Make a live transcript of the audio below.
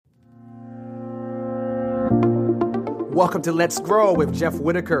Welcome to Let's Grow with Jeff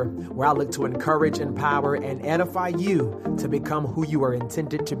Whitaker, where I look to encourage, empower, and edify you to become who you are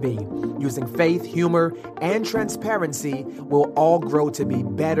intended to be. Using faith, humor, and transparency, we'll all grow to be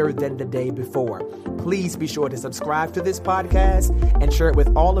better than the day before. Please be sure to subscribe to this podcast and share it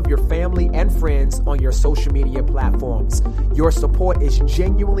with all of your family and friends on your social media platforms. Your support is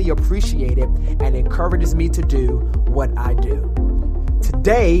genuinely appreciated and encourages me to do what I do.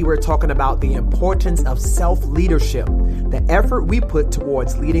 Today, we're talking about the importance of self-leadership. The effort we put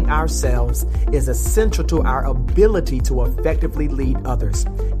towards leading ourselves is essential to our ability to effectively lead others.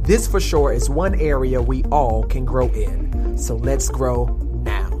 This for sure is one area we all can grow in. So let's grow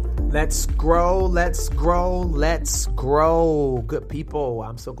now. Let's grow, let's grow, let's grow. Good people,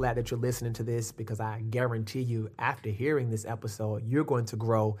 I'm so glad that you're listening to this because I guarantee you after hearing this episode, you're going to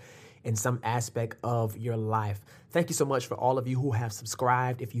grow in some aspect of your life. Thank you so much for all of you who have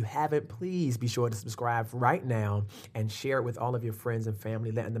subscribed. If you haven't, please be sure to subscribe right now and share it with all of your friends and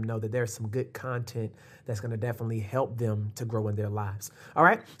family, letting them know that there's some good content that's going to definitely help them to grow in their lives. All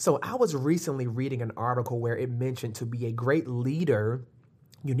right. So I was recently reading an article where it mentioned to be a great leader,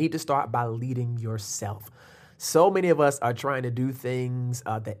 you need to start by leading yourself. So many of us are trying to do things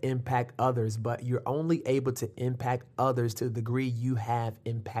that impact others, but you're only able to impact others to the degree you have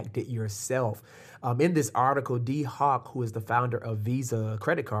impacted yourself. In this article, Dee Hock, who is the founder of Visa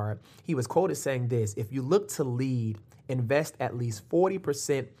credit card, he was quoted saying this: if you look to lead, invest at least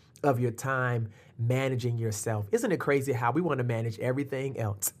 40% of your time managing yourself. Isn't it crazy how we want to manage everything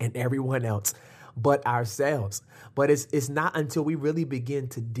else and everyone else but ourselves? But it's not until we really begin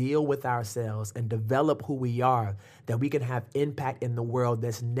to deal with ourselves and develop who we are that we can have impact in the world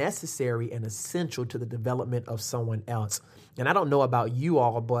that's necessary and essential to the development of someone else. And I don't know about you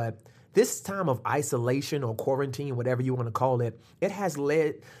all, but this time of isolation or quarantine, whatever you want to call it, it has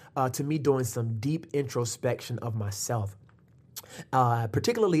led to me doing some deep introspection of myself.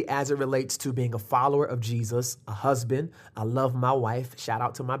 Particularly as it relates to being a follower of Jesus, a husband. I love my wife. Shout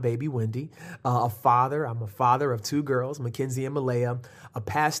out to my baby, Wendy. A father. I'm a father of two girls, Mackenzie and Malaya. A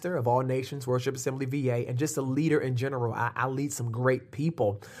pastor of All Nations Worship Assembly VA, and just a leader in general. I lead some great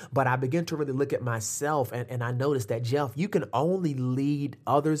people. But I begin to really look at myself, and I noticed that, Jeff, you can only lead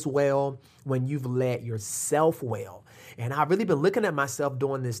others well when you've led yourself well. And I've really been looking at myself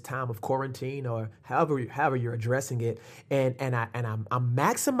during this time of quarantine, or however you're addressing it, and I'm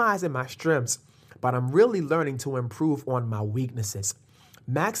maximizing my strengths, but I'm really learning to improve on my weaknesses.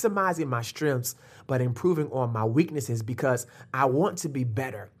 Maximizing my strengths, but improving on my weaknesses because I want to be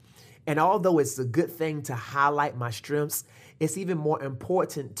better. And although it's a good thing to highlight my strengths, it's even more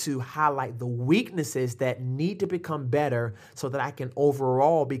important to highlight the weaknesses that need to become better so that I can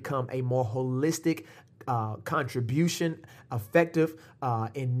overall become a more holistic contribution, effective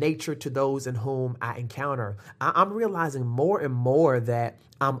in nature to those in whom I encounter. I'm realizing more and more that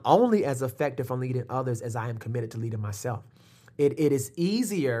I'm only as effective on leading others as I am committed to leading myself. It is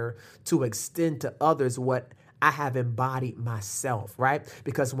easier to extend to others what I have embodied myself, right?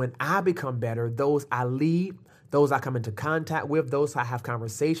 Because when I become better, those I lead, those I come into contact with, those I have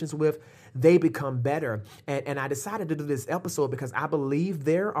conversations with, they become better. And I decided to do this episode because I believe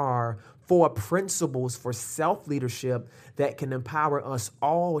there are 4 principles for self-leadership that can empower us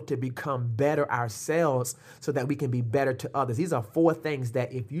all to become better ourselves so that we can be better to others. These are 4 things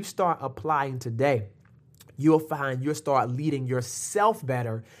that if you start applying today, you'll find you'll start leading yourself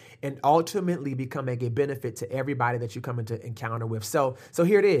better and ultimately becoming a benefit to everybody that you come into encounter with. So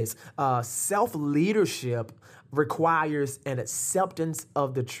here it is. Self-leadership requires an acceptance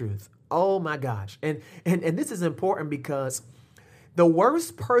of the truth. Oh my gosh. And this is important because the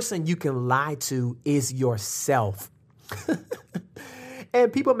worst person you can lie to is yourself.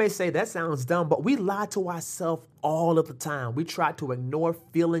 And people may say that sounds dumb, but we lie to ourselves all of the time. We try to ignore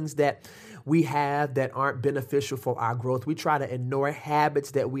feelings that we have that aren't beneficial for our growth. We try to ignore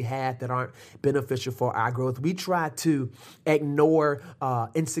habits that we have that aren't beneficial for our growth. We try to ignore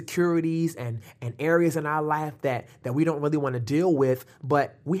insecurities and areas in our life that we don't really want to deal with.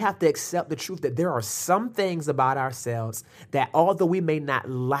 But we have to accept the truth that there are some things about ourselves that although we may not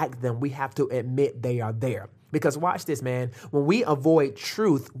like them, we have to admit they are there. Because watch this, man. When we avoid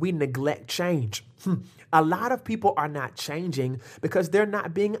truth, we neglect change. A lot of people are not changing because they're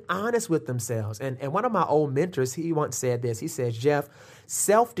not being honest with themselves. And one of my old mentors, he once said this. He says, Jeff,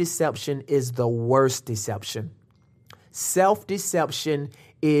 self-deception is the worst deception. Self-deception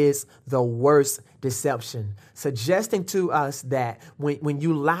is the worst deception, suggesting to us that when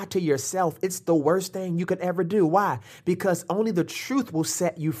you lie to yourself, it's the worst thing you could ever do. Why? Because only the truth will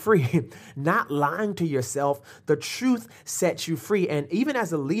set you free. Not lying to yourself, the truth sets you free. And even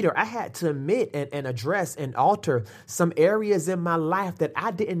as a leader, I had to admit and address and alter some areas in my life that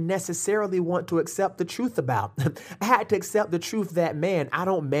I didn't necessarily want to accept the truth about. I had to accept the truth that, man, I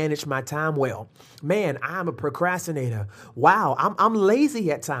don't manage my time well. Man, I'm a procrastinator. Wow, I'm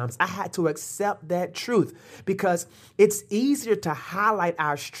lazy at times. I had to accept that truth because it's easier to highlight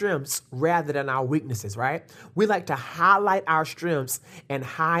our strengths rather than our weaknesses, right? We like to highlight our strengths and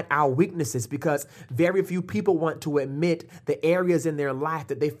hide our weaknesses because very few people want to admit the areas in their life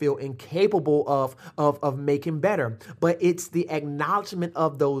that they feel incapable of making better. But it's the acknowledgement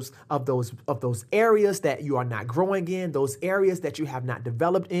of those areas that you are not growing in, those areas that you have not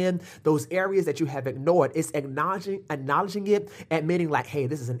developed in, those areas that you have ignored. It's acknowledging it, admitting like, hey,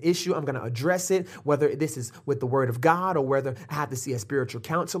 this is an issue. I'm going to address it, whether this is with the word of God or whether I have to see a spiritual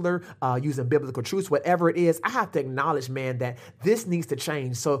counselor using biblical truths, whatever it is. I have to acknowledge, man, that this needs to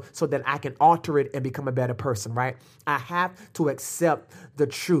change so that I can alter it and become a better person, right? I have to accept the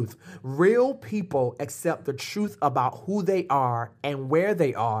truth. Real people accept the truth about who they are and where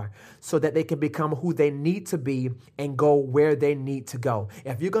they are so that they can become who they need to be and go where they need to go.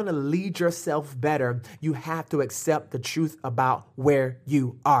 If you're going to lead yourself better, you have to accept the truth about where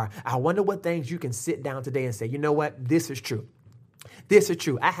you are. I wonder what things you can sit down today and say, you know what? This is true. This is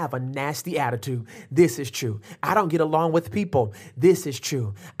true. I have a nasty attitude. This is true. I don't get along with people. This is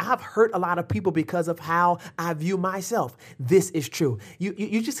true. I've hurt a lot of people because of how I view myself. This is true.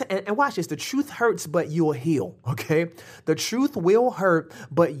 You just, and watch this. The truth hurts, but you'll heal. Okay. The truth will hurt,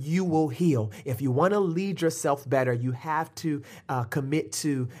 but you will heal. If you want to lead yourself better, you have to commit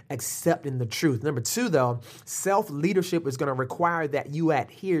to accepting the truth. Number two, though, self-leadership is going to require that you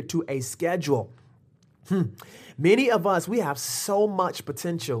adhere to a schedule. Many of us, we have so much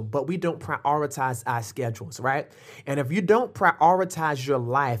potential, but we don't prioritize our schedules, right? And if you don't prioritize your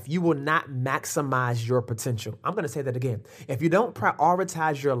life, you will not maximize your potential. I'm going to say that again. If you don't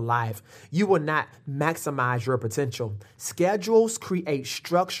prioritize your life, you will not maximize your potential. Schedules create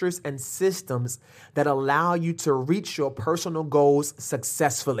structures and systems that allow you to reach your personal goals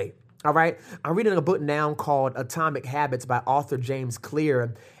successfully. All right. I'm reading a book now called Atomic Habits by author James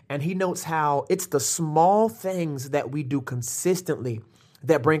Clear. And he notes how it's the small things that we do consistently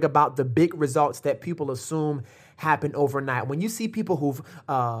that bring about the big results that people assume happen overnight. When you see people who've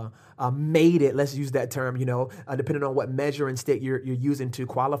made it, let's use that term, depending on what measuring stick you're using to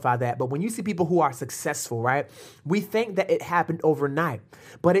qualify that. But when you see people who are successful, right, we think that it happened overnight,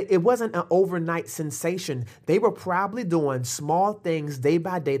 but it wasn't an overnight sensation. They were probably doing small things day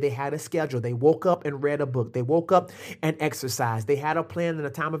by day. They had a schedule. They woke up and read a book. They woke up and exercised. They had a plan in a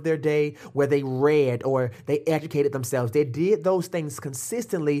time of their day where they read or they educated themselves. They did those things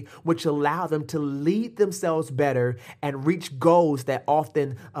consistently, which allowed them to lead themselves better and reach goals that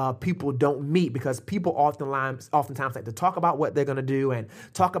often people don't meet, because people oftentimes like to talk about what they're going to do and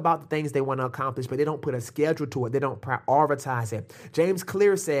talk about the things they want to accomplish, but they don't put a schedule to it. They don't prioritize it. James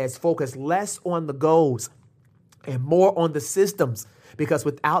Clear says, focus less on the goals and more on the systems, because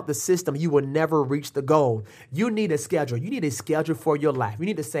without the system, you will never reach the goal. You need a schedule. You need a schedule for your life. You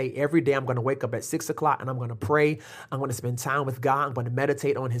need to say every day I'm going to wake up at 6 o'clock and I'm going to pray. I'm going to spend time with God. I'm going to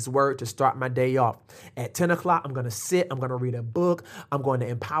meditate on his word to start my day off. At 10 o'clock, I'm going to sit. I'm going to read a book. I'm going to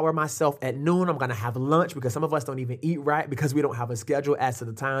empower myself. At noon, I'm going to have lunch, because some of us don't even eat right because we don't have a schedule as to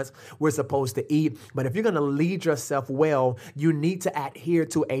the times we're supposed to eat. But if you're going to lead yourself well, you need to adhere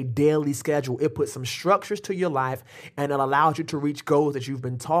to a daily schedule. It puts some structures to your life and it allows you to reach goals that you've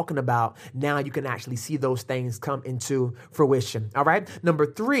been talking about. Now you can actually see those things come into fruition. All right. Number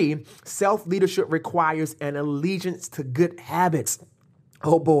 3, self-leadership requires an allegiance to good habits.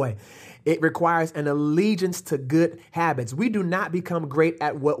 Oh boy. It requires an allegiance to good habits. We do not become great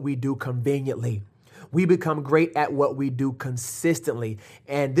at what we do conveniently. We become great at what we do consistently.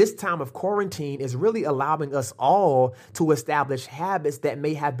 And this time of quarantine is really allowing us all to establish habits that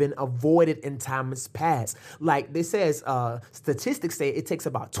may have been avoided in times past. Like this says, statistics say it takes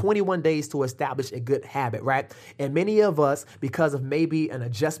about 21 days to establish a good habit, right? And many of us, because of maybe an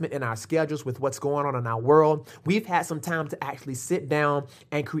adjustment in our schedules with what's going on in our world, we've had some time to actually sit down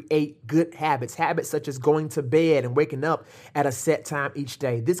and create good habits such as going to bed and waking up at a set time each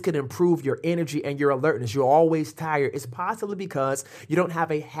day. This could improve your energy and your alertness. You're always tired. It's possibly because you don't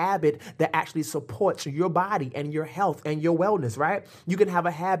have a habit that actually supports your body and your health and your wellness, right? You can have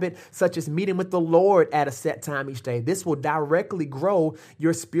a habit such as meeting with the Lord at a set time each day. This will directly grow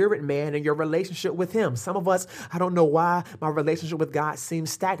your spirit, man, and your relationship with him. Some of us, I don't know why my relationship with God seems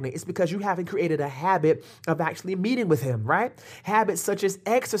stagnant. It's because you haven't created a habit of actually meeting with him, right? Habits such as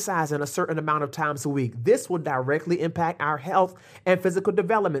exercising a certain amount of times a week. This will directly impact our health and physical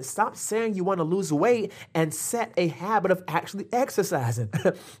development. Stop saying you want to lose weight and set a habit of actually exercising.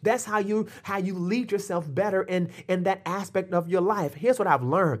 That's how you lead yourself better in that aspect of your life. Here's what I've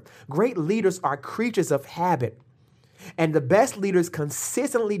learned. Great leaders are creatures of habit. And the best leaders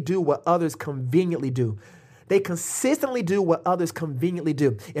consistently do what others conveniently do. They consistently do what others conveniently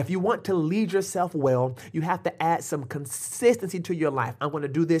do. If you want to lead yourself well, you have to add some consistency to your life. I'm going to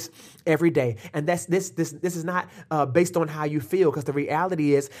do this every day. And this is not based on how you feel, because the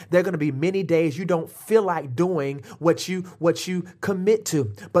reality is there are going to be many days you don't feel like doing what you commit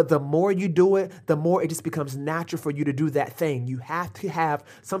to. But the more you do it, the more it just becomes natural for you to do that thing. You have to have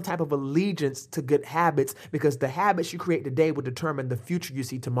some type of allegiance to good habits, because the habits you create today will determine the future you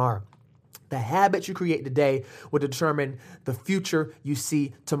see tomorrow. The habits you create today will determine the future you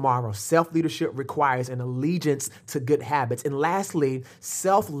see tomorrow. Self-leadership requires an allegiance to good habits. And lastly,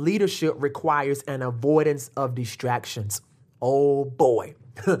 self-leadership requires an avoidance of distractions. Oh boy.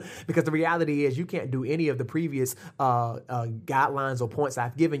 Because the reality is you can't do any of the previous guidelines or points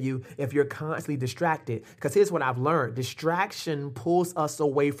I've given you if you're constantly distracted. Because here's what I've learned. Distraction pulls us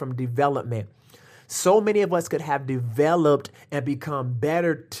away from development. So many of us could have developed and become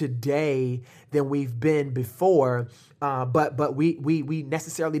better today than we've been before, but we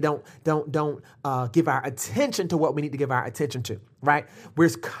necessarily don't give our attention to what we need to give our attention to, right? We're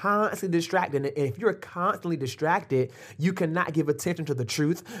constantly distracted, and if you're constantly distracted, you cannot give attention to the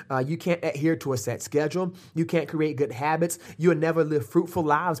truth. You can't adhere to a set schedule. You can't create good habits. You'll never live fruitful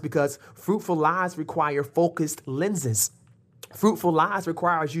lives, because fruitful lives require focused lenses. Fruitful lives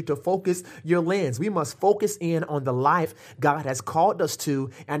requires you to focus your lens. We must focus in on the life God has called us to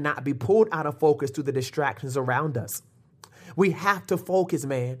and not be pulled out of focus through the distractions around us. We have to focus,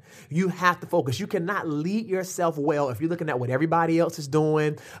 man. You have to focus. You cannot lead yourself well if you're looking at what everybody else is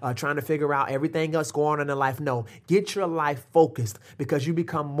doing, trying to figure out everything else going on in life. No, get your life focused, because you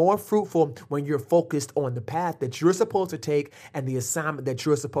become more fruitful when you're focused on the path that you're supposed to take and the assignment that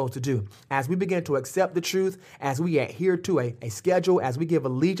you're supposed to do. As we begin to accept the truth, as we adhere to a schedule, as we give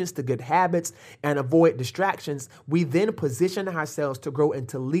allegiance to good habits and avoid distractions, we then position ourselves to grow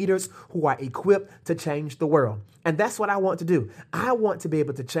into leaders who are equipped to change the world. And that's what I want to do. I want to be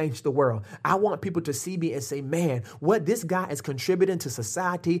able to change the world. I want people to see me and say, man, what this guy is contributing to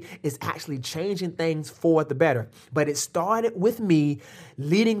society is actually changing things for the better. But it started with me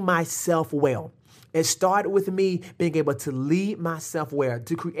leading myself well. It started with me being able to lead myself well,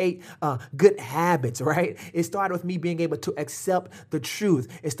 to create good habits, right? It started with me being able to accept the truth.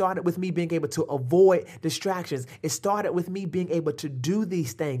 It started with me being able to avoid distractions. It started with me being able to do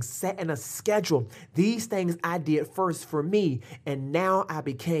these things, setting a schedule. These things I did first for me, and now I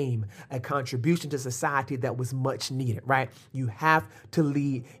became a contribution to society that was much needed, right? You have to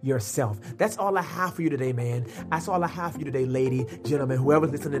lead yourself. That's all I have for you today, man. That's all I have for you today, lady, gentlemen,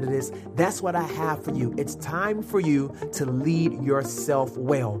 whoever's listening to this. That's what I have for you. It's time for you to lead yourself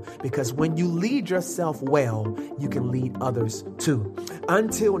well, because when you lead yourself well, you can lead others too.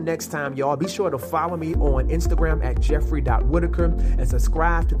 Until next time, y'all, be sure to follow me on Instagram at Jeffrey.Whitaker and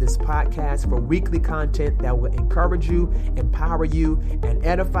subscribe to this podcast for weekly content that will encourage you, empower you, and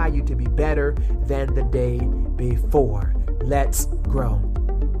edify you to be better than the day before. Let's grow.